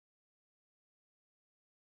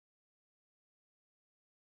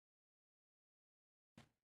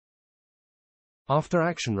After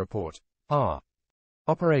Action Report. R.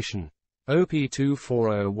 Operation.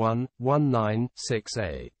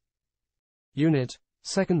 OP2401-19-6A. Unit,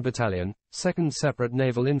 2nd Battalion, 2nd Separate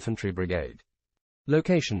Naval Infantry Brigade.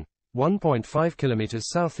 Location, 1.5 km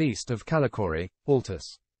southeast of Kalochori,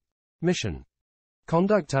 Altis. Mission.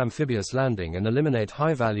 Conduct amphibious landing and eliminate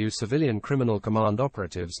high-value civilian criminal command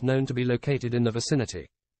operatives known to be located in the vicinity.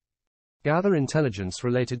 Gather intelligence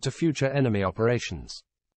related to future enemy operations.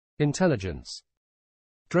 Intelligence.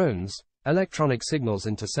 Drones, electronic signals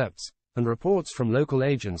intercepts, and reports from local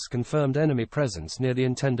agents confirmed enemy presence near the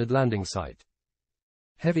intended landing site.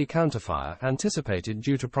 Heavy counterfire anticipated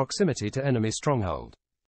due to proximity to enemy stronghold.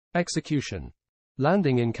 Execution.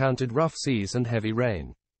 Landing encountered rough seas and heavy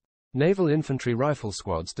rain. Naval infantry rifle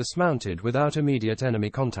squads dismounted without immediate enemy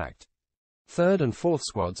contact. 3rd and 4th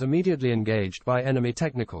squads immediately engaged by enemy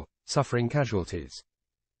technical, suffering casualties.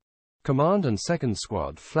 Command and 2nd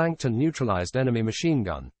squad flanked and neutralized enemy machine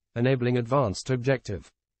gun, enabling advance to objective.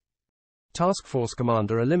 Task force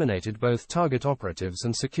commander eliminated both target operatives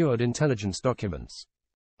and secured intelligence documents.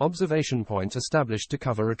 Observation point established to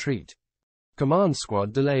cover retreat. Command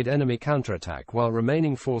squad delayed enemy counterattack while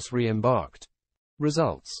remaining force re-embarked.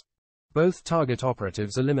 Results. Both target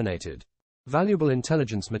operatives eliminated. Valuable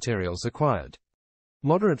intelligence materials acquired.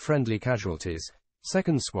 Moderate friendly casualties.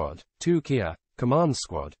 2nd squad, 2 Kia, command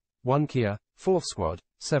squad, 1 Kia, 4th squad,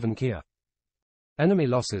 7 Kia. Enemy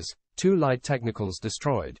losses, 2 light technicals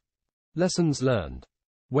destroyed. Lessons learned.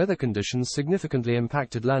 Weather conditions significantly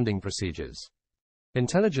impacted landing procedures.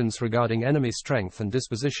 Intelligence regarding enemy strength and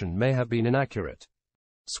disposition may have been inaccurate.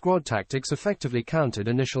 Squad tactics effectively countered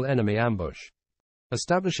initial enemy ambush.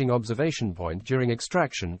 Establishing observation point during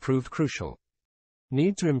extraction proved crucial.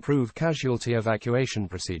 Need to improve casualty evacuation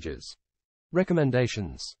procedures.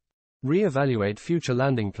 Recommendations. Re-evaluate future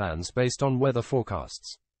landing plans based on weather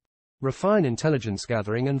forecasts. Refine intelligence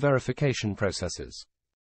gathering and verification processes.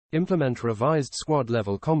 Implement revised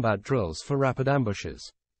squad-level combat drills for rapid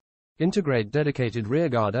ambushes. Integrate dedicated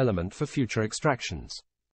rearguard element for future extractions.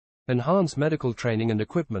 Enhance medical training and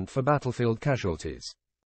equipment for battlefield casualties.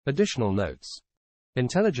 Additional notes.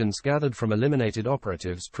 Intelligence gathered from eliminated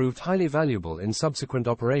operatives proved highly valuable in subsequent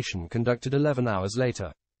operation conducted 11 hours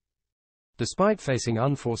later. Despite facing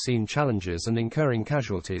unforeseen challenges and incurring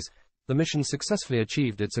casualties, the mission successfully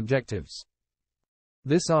achieved its objectives.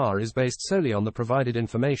 This R is based solely on the provided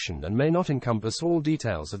information and may not encompass all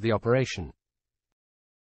details of the operation.